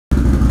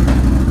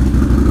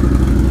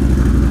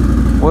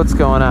what's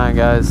going on,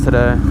 guys,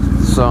 today.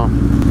 So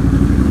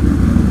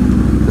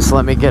just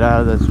let me get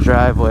out of this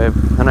driveway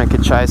and I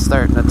could try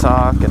starting to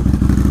talk. And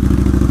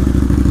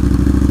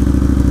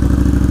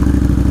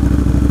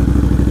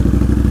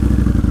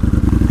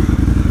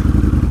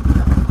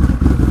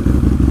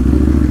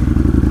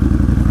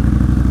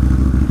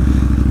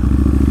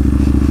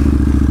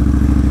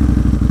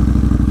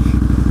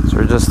so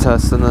we're just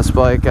testing this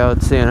bike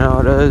out, seeing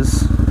how it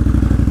is,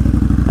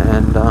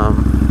 and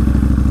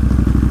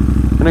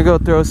gonna go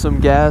throw some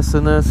gas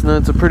in this. And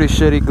it's a pretty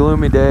shitty,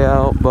 gloomy day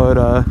out, but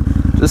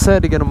just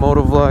had to get a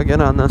motovlog in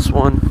on this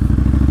one.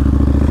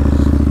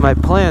 My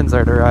plans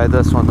are to ride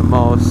this one the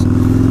most,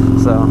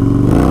 so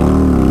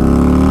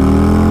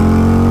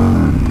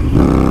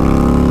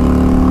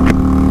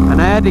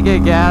and I had to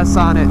get gas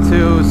on it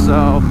too,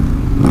 so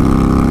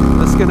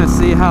just gonna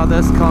see how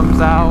this comes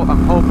out.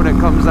 I'm hoping it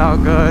comes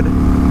out good,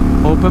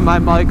 hoping my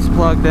mic's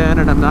plugged in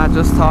and I'm not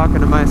just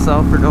talking to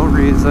myself for no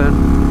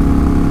reason.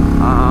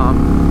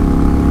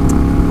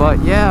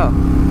 But yeah,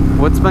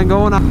 what's been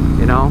going on?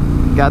 You know,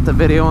 got the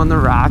video on the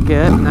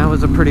Rocket, and that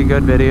was a pretty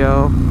good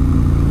video.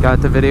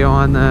 Got the video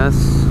on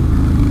this.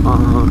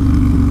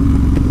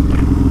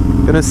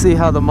 Gonna see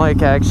how the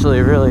mic actually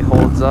really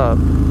holds up.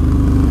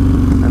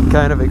 I'm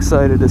kind of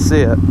excited to see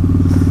it.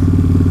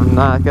 I'm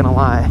not gonna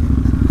lie.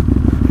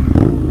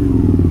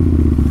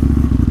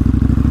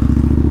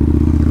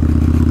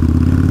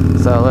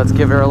 So let's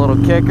give her a little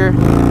kicker.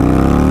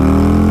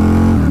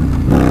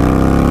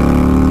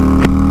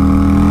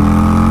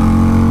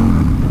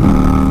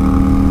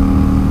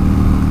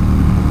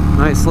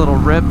 Nice little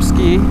rip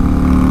ski.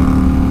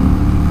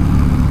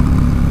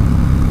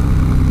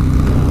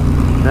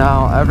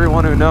 Now,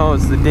 everyone who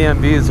knows, the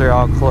DMVs are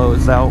all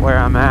closed out where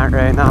I'm at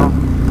right now,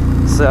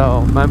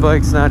 so my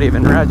bike's not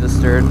even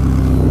registered.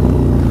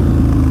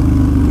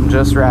 I'm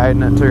just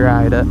riding it to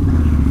ride it.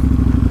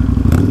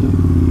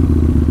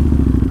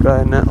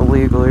 Riding it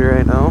illegally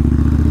right now.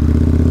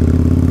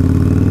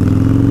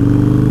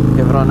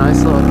 Give it a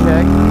nice little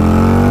kick.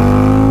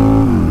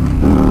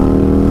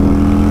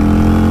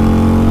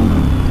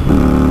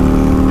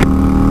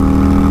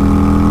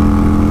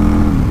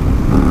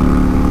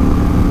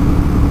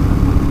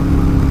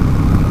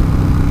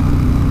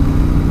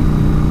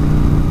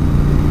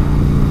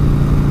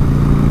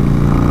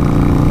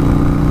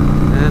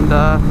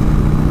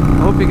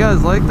 Hope you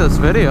guys like this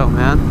video,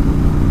 man.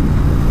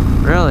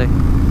 Really.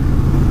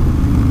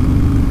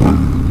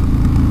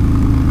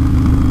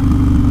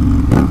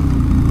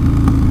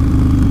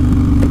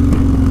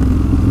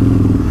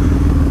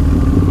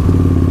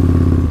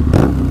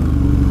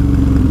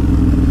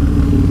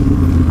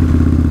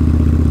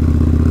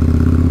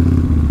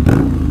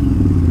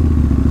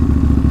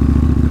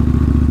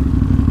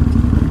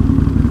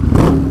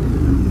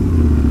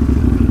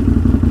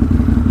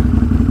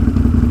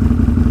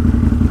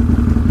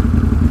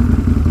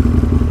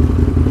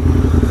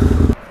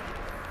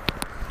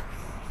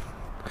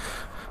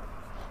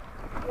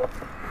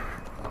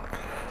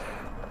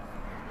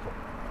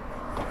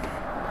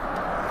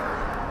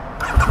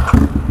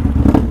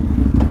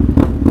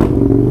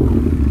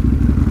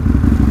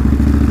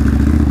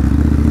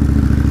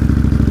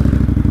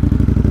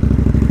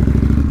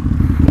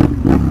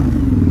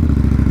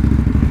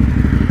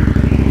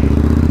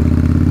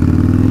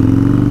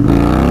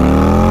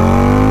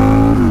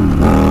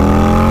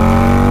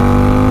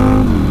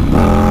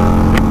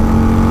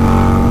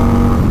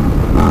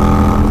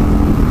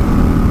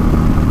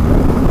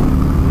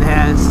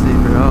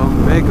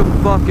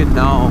 Fucking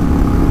no.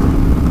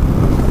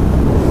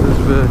 This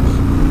bitch.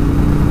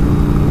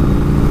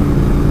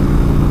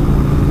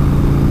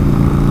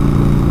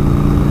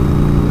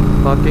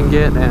 Fucking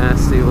get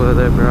nasty with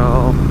it,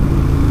 bro.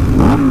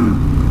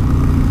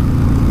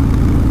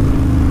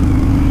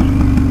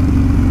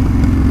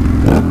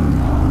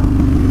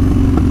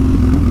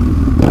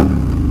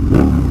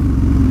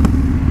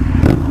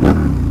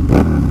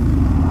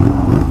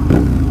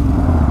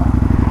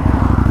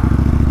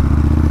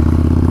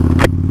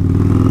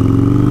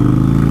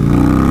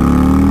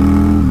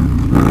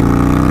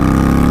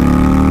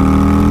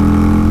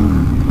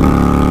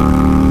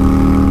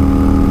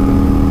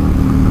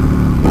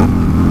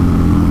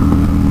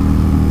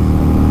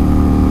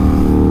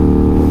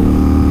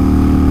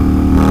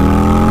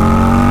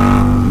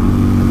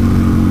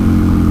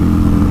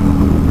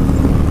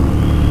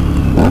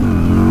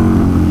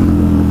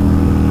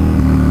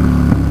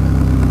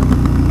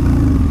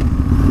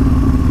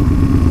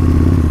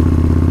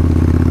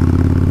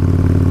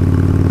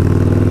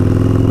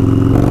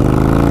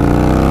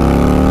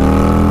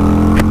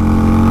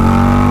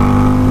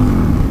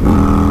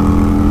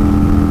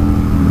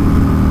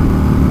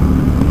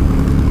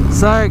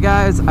 Sorry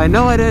guys, I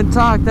know I didn't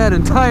talk that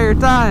entire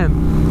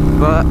time,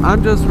 but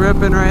I'm just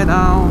ripping right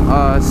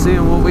now,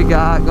 seeing what we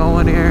got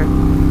going here.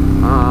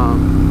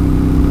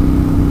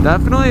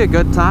 Definitely a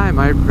good time.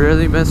 I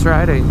really miss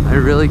riding. I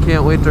really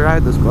can't wait to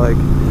ride this bike.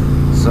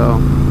 So,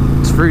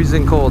 it's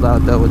freezing cold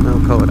out though with no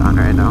coat on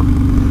right now.